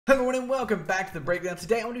Hello everyone and welcome back to the breakdown.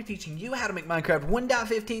 Today I'm going to be teaching you how to make Minecraft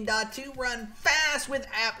 1.15.2 run fast with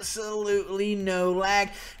absolutely no lag.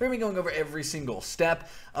 We're going to be going over every single step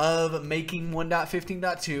of making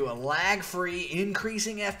 1.15.2 lag-free,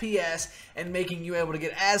 increasing FPS, and making you able to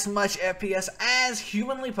get as much FPS as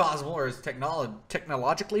humanly possible, or as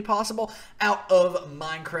technologically possible, out of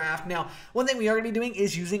Minecraft. Now, one thing we are going to be doing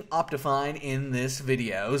is using Optifine in this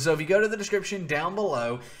video. So if you go to the description down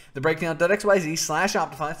below, the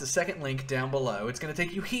breakdown.xyz/Optifine, the second link down below, it's going to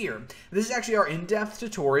take you here. This is actually our in-depth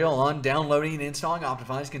tutorial on downloading and installing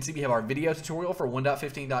Optifine. As you can see, we have our video tutorial for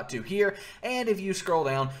 1.15.2 here, and if you scroll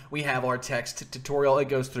down, we have our text tutorial. It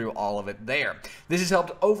goes through all of it there. This has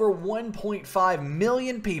helped over 1.5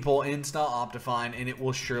 million people install Optifine, and it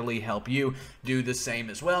will surely help you do the same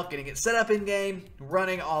as well, getting it set up in game,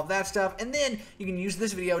 running all of that stuff, and then you can use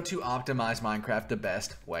this video to optimize Minecraft the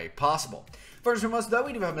best way possible. First and foremost, though,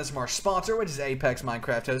 we do have our sponsor, which is Apex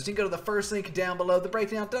Minecraft Hosting. Go to the first link down below, the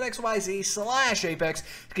breakdown.xyz/Apex,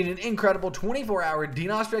 to get an incredible 24-hour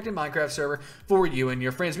DDoS-protected Minecraft server for you and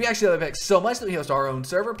your friends. We actually love Apex so much that we host our own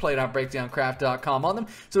server, play.breakdowncraft.com on them.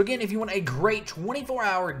 So again, if you want a great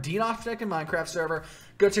 24-hour DDoS-protected Minecraft server,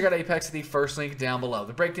 go check out Apex at the first link down below,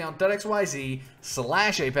 the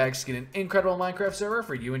breakdown.xyz/Apex, to get an incredible Minecraft server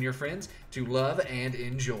for you and your friends to love and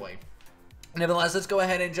enjoy. Nevertheless, let's go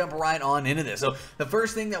ahead and jump right on into this. So the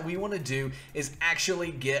first thing that we want to do is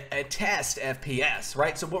actually get a test FPS,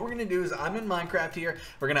 right? So what we're going to do is, I'm in Minecraft here.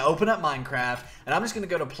 We're going to open up Minecraft, and I'm just going to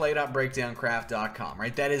go to play.breakdowncraft.com,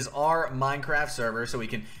 right? That is our Minecraft server. So we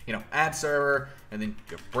can, add server, and then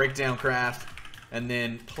go breakdowncraft, and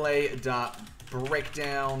then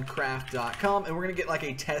play.breakdowncraft.com, and we're going to get like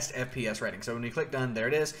a test FPS rating. So when we click done, there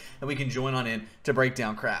it is, and we can join on in to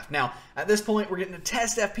Breakdowncraft. Now, at this point, we're getting a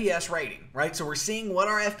test FPS rating, right? So we're seeing what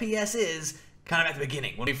our FPS is kind of at the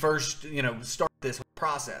beginning when we first, start this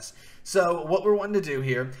process. So what we're wanting to do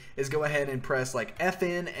here is go ahead and press like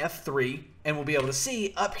FN, F3, and we'll be able to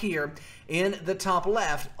see up here in the top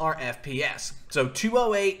left our FPS. So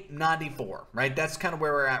 208.94, right? That's kind of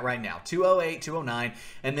where we're at right now. 208, 209,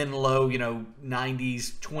 and then low,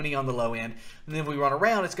 90s, 20 on the low end. And then if we run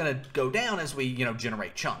around, it's going to go down as we,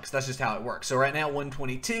 generate chunks. That's just how it works. So right now,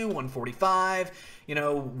 122, 145,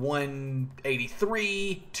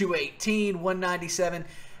 183, 218, 197,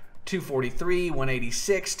 243,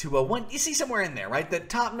 186, 201. You see somewhere in there, right? The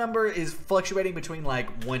top number is fluctuating between like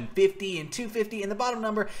 150 and 250, and the bottom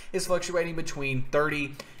number is fluctuating between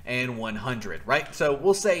 30 and 100, right? So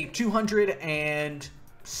we'll say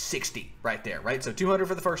 260 right there, right? So 200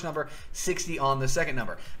 for the first number, 60 on the second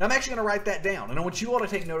number. Now I'm actually going to write that down, and I want you all to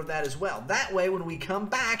take note of that as well. That way, when we come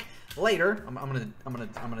back later, I'm gonna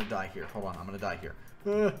die here. Hold on, I'm gonna die here.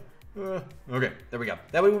 Okay, there we go.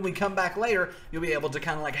 That way when we come back later, you'll be able to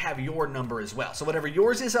kind of like have your number as well. So whatever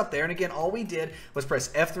yours is up there, and again, all we did was press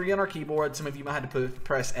F3 on our keyboard. Some of you might have to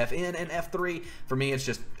press FN and F3. For me, it's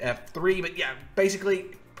just F3, but yeah,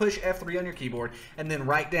 basically push F3 on your keyboard and then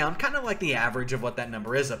write down kind of like the average of what that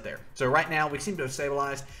number is up there. So right now, we seem to have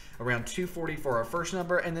stabilized around 240 for our first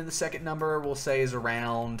number, and then the second number we'll say is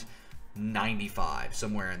around 95,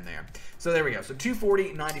 somewhere in there. So there we go. So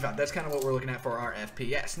 240, 95. That's kind of what we're looking at for our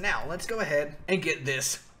FPS. Now, let's go ahead and get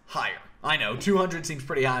this higher. I know, 200 seems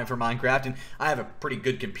pretty high for Minecraft, and I have a pretty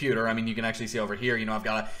good computer. I mean, you can actually see over here, I've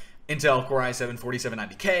got a Intel Core i7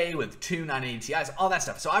 4790K with two 980 Ti's, all that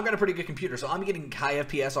stuff. So I've got a pretty good computer, so I'm getting high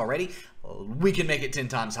FPS already. We can make it 10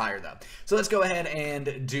 times higher though. So let's go ahead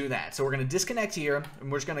and do that. So we're going to disconnect here,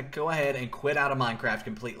 and we're just going to go ahead and quit out of Minecraft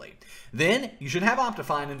completely. Then you should have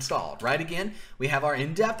Optifine installed, right? Again, we have our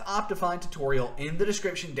in-depth Optifine tutorial in the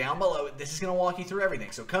description down below. This is going to walk you through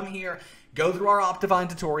everything. So come here, go through our Optifine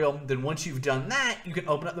tutorial. Then once you've done that, you can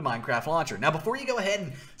open up the Minecraft launcher. Now, before you go ahead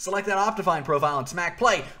and select that Optifine profile and smack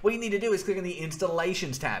play, what you need to do is click on the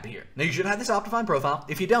Installations tab here. Now, you should have this Optifine profile.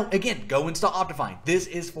 If you don't, again, go install Optifine. This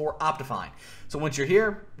is for Optifine. So once you're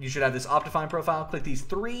here, you should have this Optifine profile. Click these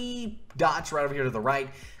three dots right over here to the right.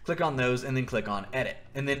 Click on those and then click on Edit.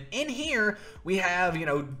 And then in here, we have,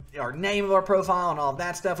 our name of our profile and all of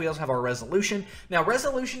that stuff. We also have our resolution. Now,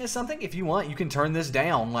 resolution is something, if you want, you can turn this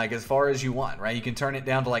down like as far as you want, right? You can turn it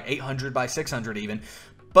down to like 800 by 600 even.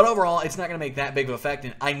 But overall, it's not going to make that big of an effect,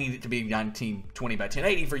 and I need it to be 1920 by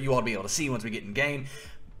 1080 for you all to be able to see once we get in game.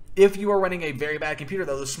 If you are running a very bad computer,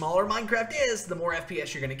 though, the smaller Minecraft is, the more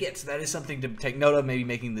FPS you're going to get. So that is something to take note of, maybe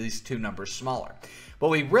making these two numbers smaller. What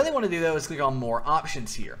we really want to do though is click on more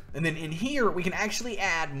options here. And then in here, we can actually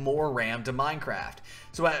add more RAM to Minecraft.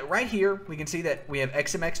 So right here, we can see that we have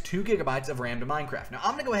XMX 2 gigabytes of RAM to Minecraft. Now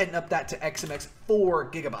I'm going to go ahead and up that to XMX 4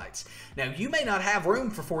 gigabytes. Now you may not have room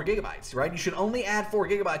for 4 gigabytes, right? You should only add 4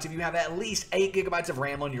 gigabytes if you have at least 8 gigabytes of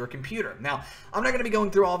RAM on your computer. Now, I'm not going to be going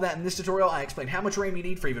through all of that in this tutorial. I explain how much RAM you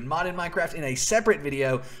need for even modded Minecraft in a separate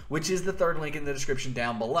video, which is the third link in the description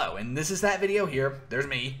down below. And this is that video here. There's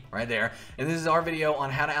me right there. And this is our video on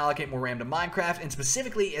how to allocate more RAM to Minecraft. And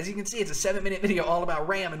specifically, as you can see, it's a 7-minute video all about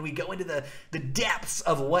RAM. And we go into the depths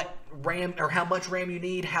of what RAM or how much RAM you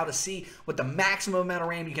need, how to see what the maximum amount of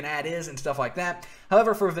RAM you can add is, and stuff like that.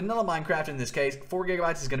 However, for vanilla Minecraft in this case, 4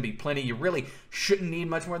 gigabytes is going to be plenty. You really shouldn't need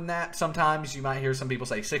much more than that. Sometimes you might hear some people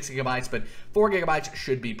say 6 gigabytes, but 4 gigabytes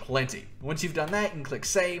should be plenty. Once you've done that, you can click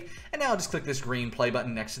save, and now just click this green play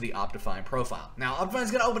button next to the Optifine profile. Now, Optifine is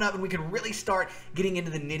going to open up, and we can really start getting into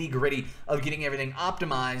the nitty-gritty of getting everything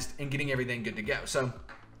optimized and getting everything good to go. So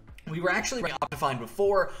we were actually running Optifine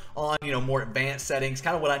before on, more advanced settings,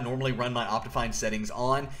 kind of what I normally run my Optifine settings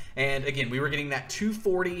on. And again, we were getting that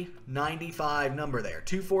 240, 95 number there.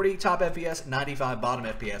 240 top FPS, 95 bottom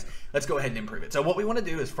FPS. Let's go ahead and improve it. So what we want to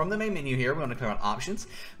do is from the main menu here, we want to click on options.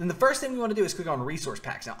 Then the first thing we want to do is click on resource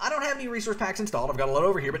packs. Now, I don't have any resource packs installed. I've got a lot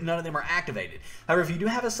over here, but none of them are activated. However, if you do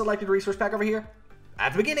have a selected resource pack over here,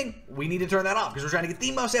 at the beginning, we need to turn that off because we're trying to get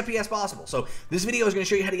the most FPS possible. So this video is going to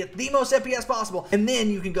show you how to get the most FPS possible, and then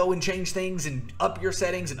you can go and change things and up your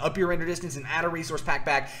settings and up your render distance and add a resource pack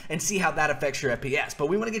back and see how that affects your FPS. But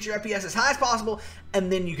we want to get your FPS as high as possible,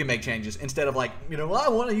 and then you can make changes instead of like, well, I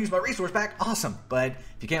want to use my resource pack. Awesome. But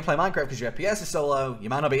if you can't play Minecraft because your FPS is so low, you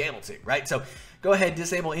might not be able to, right? So go ahead,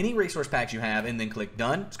 disable any resource packs you have, and then click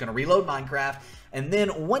done. It's going to reload Minecraft. And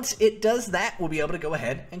then once it does that, we'll be able to go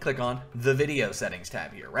ahead and click on the video settings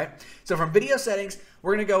tab here, right? So from video settings,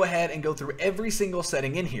 we're going to go ahead and go through every single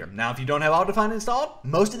setting in here. Now, if you don't have Optifine installed,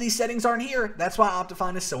 most of these settings aren't here. That's why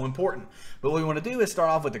Optifine is so important. But what we want to do is start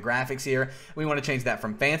off with the graphics here. We want to change that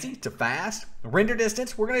from fancy to fast. Render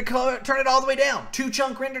distance, we're going to turn it all the way down.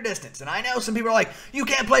 2-chunk render distance. And I know some people are like, you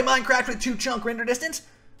can't play Minecraft with 2-chunk render distance.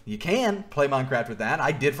 You can play Minecraft with that.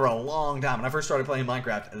 I did for a long time. When I first started playing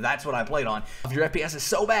Minecraft, that's what I played on. If your FPS is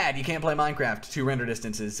so bad you can't play Minecraft, 2 render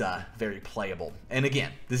distance is very playable. And again,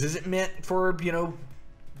 this isn't meant for,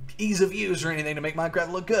 ease of use or anything to make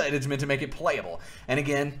Minecraft look good. It's meant to make it playable. And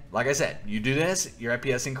again, like I said, you do this, your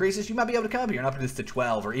FPS increases, you might be able to come up here and up this to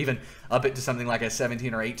 12 or even up it to something like a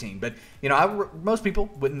 17 or 18. But, most people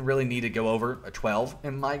wouldn't really need to go over a 12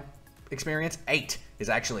 in my experience. 8 is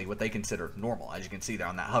actually what they consider normal, as you can see there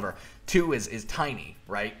on that hover. 2 is tiny,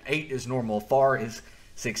 right? 8 is normal. Far is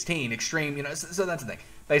 16. Extreme, so that's the thing.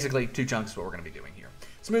 Basically, 2 chunks is what we're going to be doing here.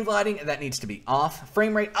 Smooth lighting, that needs to be off.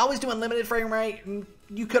 Frame rate, always do unlimited frame rate.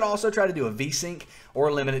 You could also try to do a VSync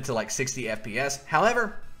or limit it to like 60 FPS.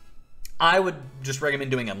 However, I would just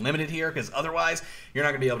recommend doing unlimited here because otherwise you're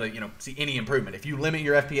not going to be able to, see any improvement. If you limit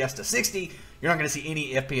your FPS to 60, you're not going to see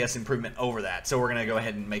any FPS improvement over that. So we're going to go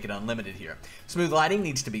ahead and make it unlimited here. Smooth lighting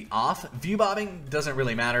needs to be off. View bobbing doesn't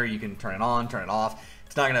really matter. You can turn it on, turn it off.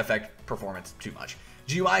 It's not going to affect performance too much.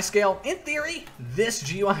 GUI scale, in theory, this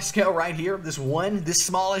GUI scale right here, this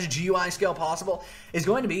smallest GUI scale possible, is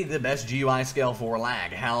going to be the best GUI scale for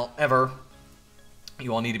lag. However,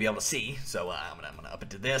 you all need to be able to see, so I'm going to up it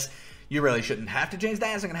to this. You really shouldn't have to change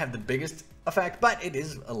that. It's not going to have the biggest effect, but it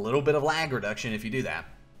is a little bit of lag reduction if you do that.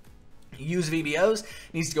 Use VBOs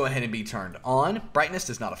needs to go ahead and be turned on. Brightness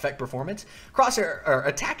does not affect performance. Crosshair or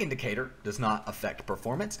attack indicator does not affect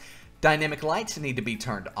performance. Dynamic lights need to be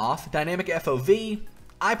turned off. Dynamic FOV,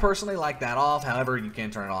 I personally like that off. However, you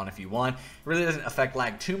can turn it on if you want. It really doesn't affect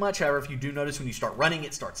lag too much. However, if you do notice when you start running,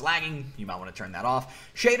 it starts lagging, you might want to turn that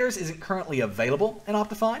off. Shaders isn't currently available in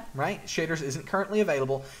Optifine, right? Shaders isn't currently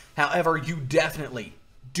available. However, you definitely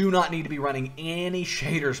do not need to be running any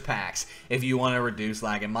shaders packs if you want to reduce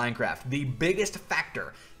lag in Minecraft. The biggest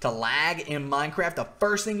factor to lag in Minecraft, the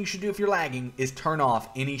first thing you should do if you're lagging is turn off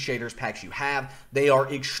any shaders packs you have. They are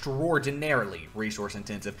extraordinarily resource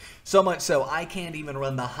intensive. So much so I can't even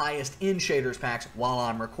run the highest end shaders packs while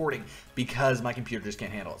I'm recording because my computer just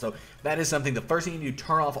can't handle it. So that is something, the first thing you do,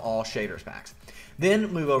 turn off all shaders packs.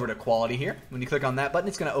 Then move over to quality here. When you click on that button,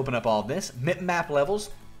 it's going to open up all of this. Map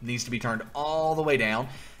levels needs to be turned all the way down.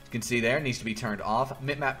 You can see there, it needs to be turned off.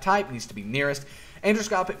 Map type needs to be nearest.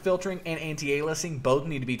 Androscopic filtering and anti-aliasing both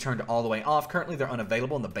need to be turned all the way off. Currently, they're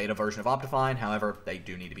unavailable in the beta version of Optifine. However, they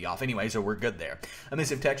do need to be off anyway, so we're good there.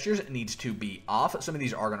 Emissive textures needs to be off. Some of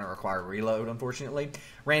these are going to require reload, unfortunately.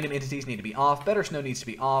 Random entities need to be off. Better snow needs to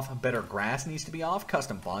be off. Better grass needs to be off.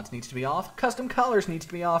 Custom fonts needs to be off. Custom colors needs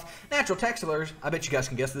to be off. Natural textures, I bet you guys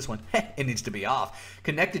can guess this one. It needs to be off.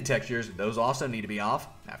 Connected textures, those also need to be off.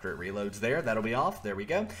 After it reloads there, that'll be off. There we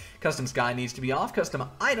go. Custom sky needs to be off. Custom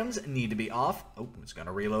items need to be off. Oh, it's going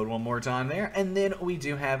to reload one more time there. And then we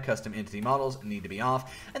do have custom entity models need to be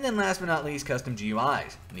off. And then last but not least, custom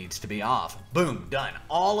GUIs needs to be off. Boom, done.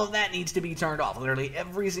 All of that needs to be turned off. Literally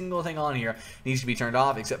every single thing on here needs to be turned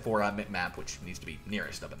off except for map, which needs to be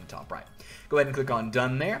nearest up in the top right. Go ahead and click on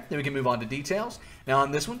done there. Then we can move on to details. Now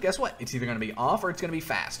on this one, guess what? It's either going to be off or it's going to be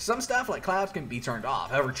fast. Some stuff like clouds can be turned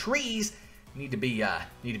off. However, trees need to be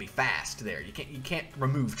fast there. You can't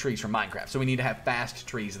remove trees from Minecraft, so we need to have fast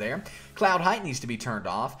trees there. Cloud height needs to be turned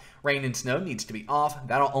off. Rain and snow needs to be off.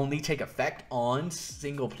 That'll only take effect on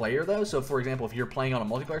single player though. So for example, if you're playing on a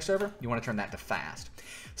multiplayer server, you want to turn that to fast.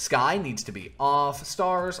 Sky needs to be off.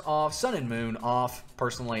 Stars off. Sun and moon off.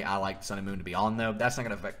 Personally, I like sun and moon to be on though. That's not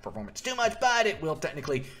going to affect performance too much, but it will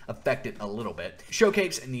technically affect it a little bit.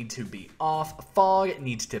 Showcapes need to be off. Fog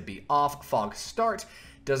needs to be off. Fog start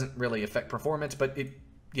doesn't really affect performance, but it,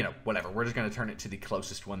 you know, whatever. We're just going to turn it to the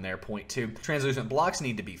closest one there, 0.2. Translucent blocks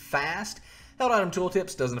need to be fast. Held item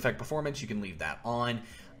tooltips doesn't affect performance. You can leave that on.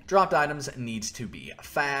 Dropped items needs to be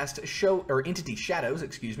fast. Entity shadows,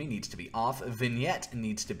 excuse me, needs to be off. Vignette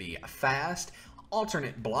needs to be fast.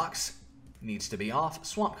 Alternate blocks needs to be off.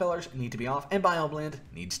 Swamp colors need to be off. And biome blend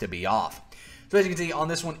needs to be off. So as you can see on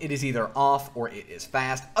this one, it is either off or it is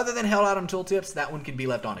fast. Other than held item tooltips, that one can be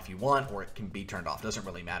left on if you want, or it can be turned off. Doesn't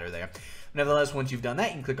really matter there. Nevertheless, once you've done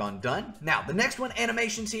that, you can click on done. Now, the next one,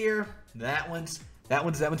 animations here. That one's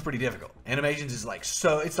pretty difficult. Animations is like,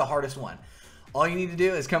 so it's the hardest one. All you need to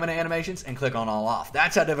do is come into animations and click on all off.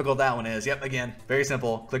 That's how difficult that one is. Yep, again, very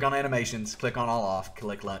simple. Click on animations, click on all off,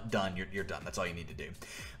 click done, you're done. That's all you need to do.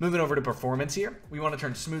 Moving over to performance here, we want to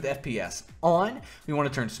turn smooth FPS on. We want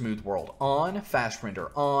to turn smooth world on, fast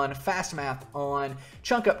render on, fast math on.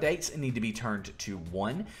 Chunk updates need to be turned to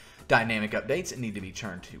 1. Dynamic updates need to be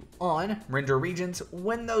turned to on. Render regions,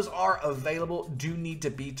 when those are available, do need to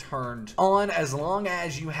be turned on as long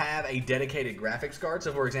as you have a dedicated graphics card.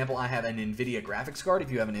 So for example, I have an NVIDIA graphics card. If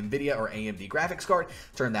you have an NVIDIA or AMD graphics card,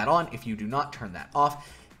 turn that on. If you do not, turn that off.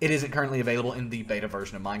 It isn't currently available in the beta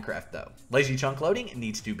version of Minecraft though. Lazy chunk loading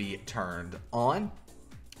needs to be turned on.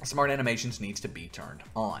 Smart animations needs to be turned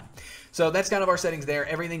on. So that's kind of our settings there.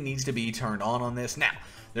 Everything needs to be turned on this. Now,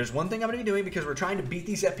 there's one thing I'm going to be doing because we're trying to beat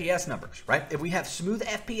these FPS numbers, right? If we have smooth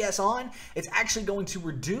FPS on, it's actually going to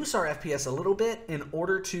reduce our FPS a little bit in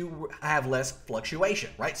order to have less fluctuation,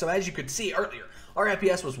 right? So as you could see earlier, our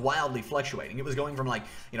FPS was wildly fluctuating. It was going from like,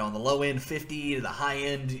 you know, on the low end 50 to the high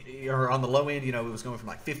end, or on the low end, you know, it was going from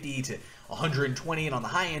like 50 to 120, and on the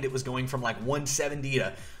high end, it was going from like 170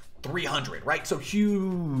 to 300, right? So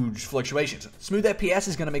huge fluctuations. Smooth FPS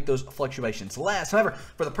is going to make those fluctuations less. However,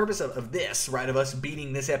 for the purpose of this, right, of us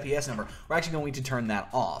beating this FPS number, we're actually going to turn that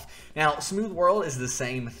off. Now, smooth world is the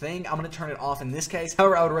same thing. I'm going to turn it off in this case.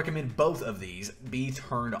 However, I would recommend both of these be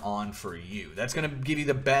turned on for you. That's going to give you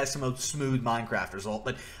the best, most smooth Minecraft result,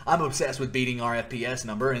 but I'm obsessed with beating our FPS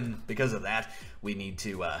number, and because of that, we need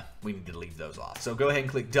to leave those off. So go ahead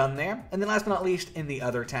and click done there. And then last but not least, in the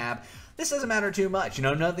other tab, this doesn't matter too much. You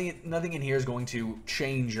know, nothing in here is going to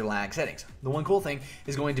change your lag settings. The one cool thing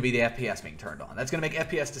is going to be the FPS being turned on. That's going to make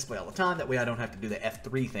FPS display all the time. That way I don't have to do the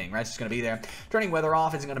F3 thing, right? It's just going to be there. Turning weather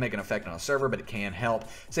off isn't going to make an effect on a server, but it can help.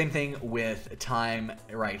 Same thing with time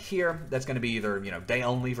right here. That's going to be either, you know, day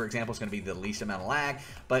only, for example, is going to be the least amount of lag,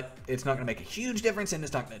 but it's not going to make a huge difference, and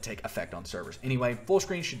it's not going to take effect on servers. Anyway, full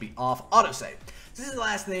screen should be off. Autosave. This is the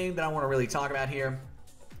last thing that I want to really talk about here,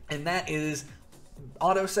 and that is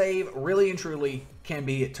autosave really and truly can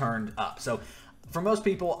be turned up. So for most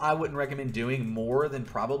people, I wouldn't recommend doing more than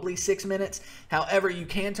probably 6 minutes. However, you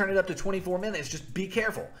can turn it up to 24 minutes. Just be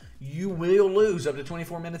careful. You will lose up to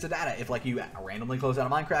 24 minutes of data if like you randomly close out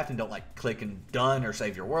of Minecraft and don't like click and done or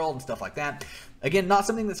save your world and stuff like that. Again, not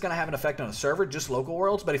something that's going to have an effect on a server, just local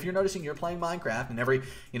worlds. But if you're noticing you're playing Minecraft and every,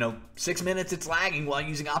 6 minutes it's lagging while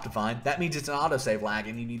using Optifine, that means it's an autosave lag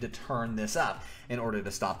and you need to turn this up in order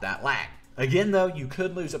to stop that lag. Again, though, you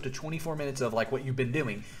could lose up to 24 minutes of like what you've been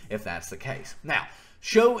doing if that's the case. Now,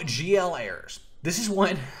 show GL errors. This is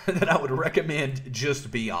one that I would recommend just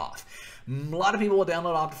be off. A lot of people will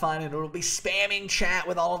download Optifine and it'll be spamming chat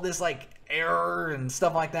with all of this like error and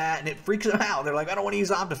stuff like that, and it freaks them out. They're like, I don't want to use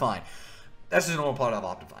Optifine. That's just a normal part of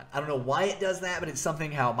Optifine. I don't know why it does that, but it's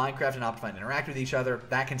something how Minecraft and Optifine interact with each other.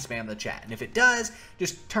 That can spam the chat. And if it does,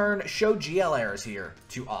 just turn Show GL Errors here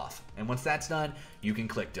to off. And once that's done, you can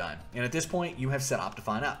click Done. And at this point, you have set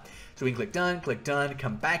Optifine up. So we can click Done,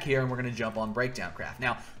 come back here, and we're going to jump on Breakdown Craft.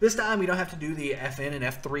 Now, this time we don't have to do the FN and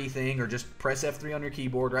F3 thing, or just press F3 on your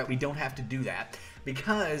keyboard, right? We don't have to do that,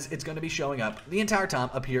 because it's going to be showing up the entire time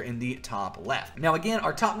up here in the top left. Now again,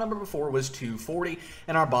 our top number before was 240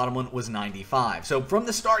 and our bottom one was 95. So from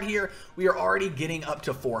the start here, we are already getting up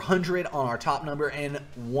to 400 on our top number and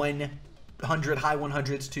 100 high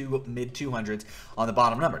 100s to mid 200s on the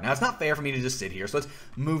bottom number. Now it's not fair for me to just sit here, so let's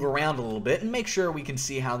move around a little bit and make sure we can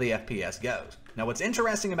see how the FPS goes. Now what's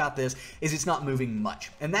interesting about this is it's not moving much,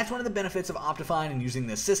 and that's one of the benefits of Optifine and using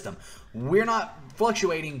this system. We're not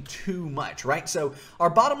fluctuating too much, right? So our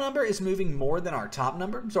bottom number is moving more than our top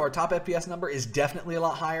number, so our top FPS number is definitely a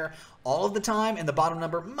lot higher all of the time, and the bottom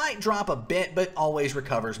number might drop a bit, but always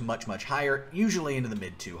recovers much, much higher, usually into the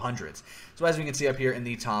mid 200s. So as we can see up here in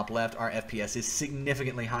the top left, our FPS is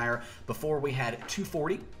significantly higher. Before we had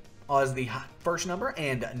 240 as the first number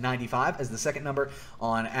and 95 as the second number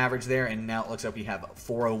on average there, and now it looks like we have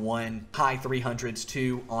 401, high 300s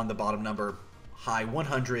too on the bottom number, high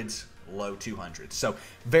 100s, low 200s. So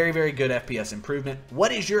very, very good FPS improvement.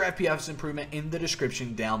 What is your FPS improvement? In the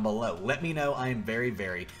description down below. Let me know. I am very,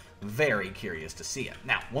 very, very curious to see it.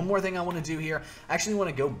 Now, one more thing I want to do here. I actually want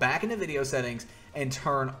to go back into video settings and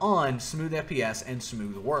turn on Smooth FPS and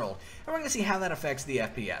Smooth World. And we're going to see how that affects the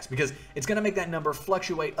FPS, because it's going to make that number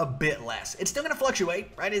fluctuate a bit less. It's still going to fluctuate,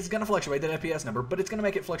 right? It's going to fluctuate, that FPS number, but it's going to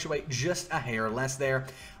make it fluctuate just a hair less there.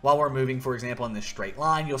 While we're moving, for example, in this straight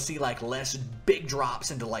line, you'll see like less big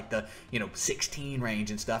drops into like the, 16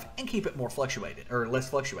 range and stuff, and keep it more fluctuated, or less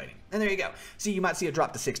fluctuating. And there you go. See, you might see a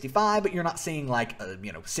drop to 65, but you're not seeing like,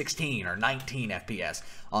 16 or 19 FPS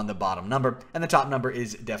on the bottom number, and the top number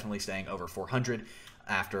is definitely staying over 400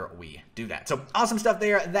 after we do that. So awesome stuff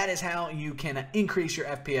there. That is how you can increase your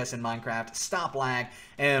FPS in Minecraft, stop lag,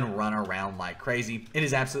 and run around like crazy. It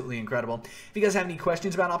is absolutely incredible. If you guys have any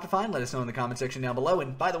questions about Optifine, let us know in the comment section down below.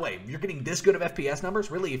 And by the way, you're getting this good of FPS numbers,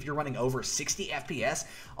 really, if you're running over 60 FPS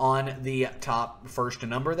on the top first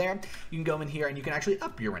number there, you can go in here and you can actually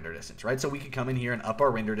up your render distance, right? So we could come in here and up our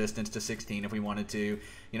render distance to 16 if we wanted to,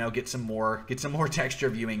 get some more texture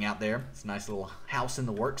viewing out there. It's a nice little house in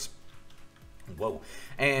the works. Whoa.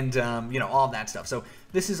 And, all of that stuff. So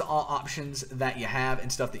this is all options that you have and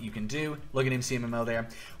stuff that you can do. Look at MCMMO there.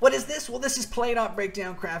 What is this? Well, this is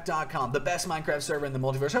play.breakdowncraft.com, the best Minecraft server in the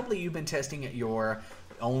multiverse. Hopefully you've been testing your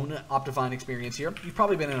own Optifine experience here. You've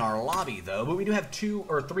probably been in our lobby though, but we do have 2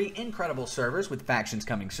 or 3 incredible servers with factions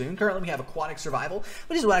coming soon. Currently we have Aquatic Survival,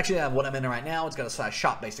 which is what I'm in right now. It's got a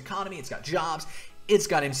shop-based economy. It's got jobs. It's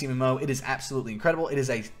got MCMMO. It is absolutely incredible. It is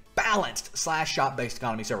a balanced / shop-based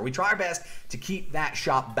economy server. We try our best to keep that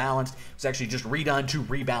shop balanced. It's actually just redone to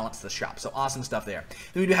rebalance the shop. So awesome stuff there.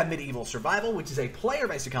 Then we do have Medieval Survival, which is a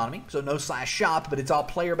player-based economy. So no /shop, but it's all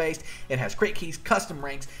player-based. It has crate keys, custom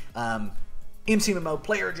ranks, MCMMO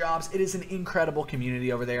player jobs. It is an incredible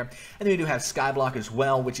community over there. And then we do have Skyblock as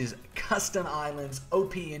well, which is custom islands,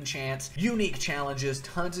 OP enchants, unique challenges,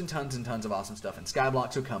 tons and tons and tons of awesome stuff in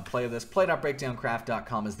Skyblock. So come play with us.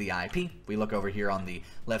 Play.breakdowncraft.com is the IP. We look over here on the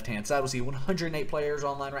left-hand side. We'll see 108 players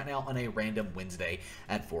online right now on a random Wednesday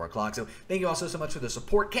at 4 o'clock. So thank you all so much for the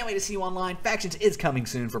support. Can't wait to see you online. Factions is coming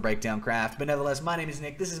soon for Breakdown Craft. But nevertheless, my name is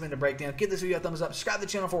Nick. This has been The Breakdown. Give this video a thumbs up. Subscribe to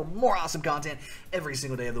the channel for more awesome content every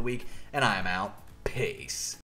single day of the week. And I am out. Peace.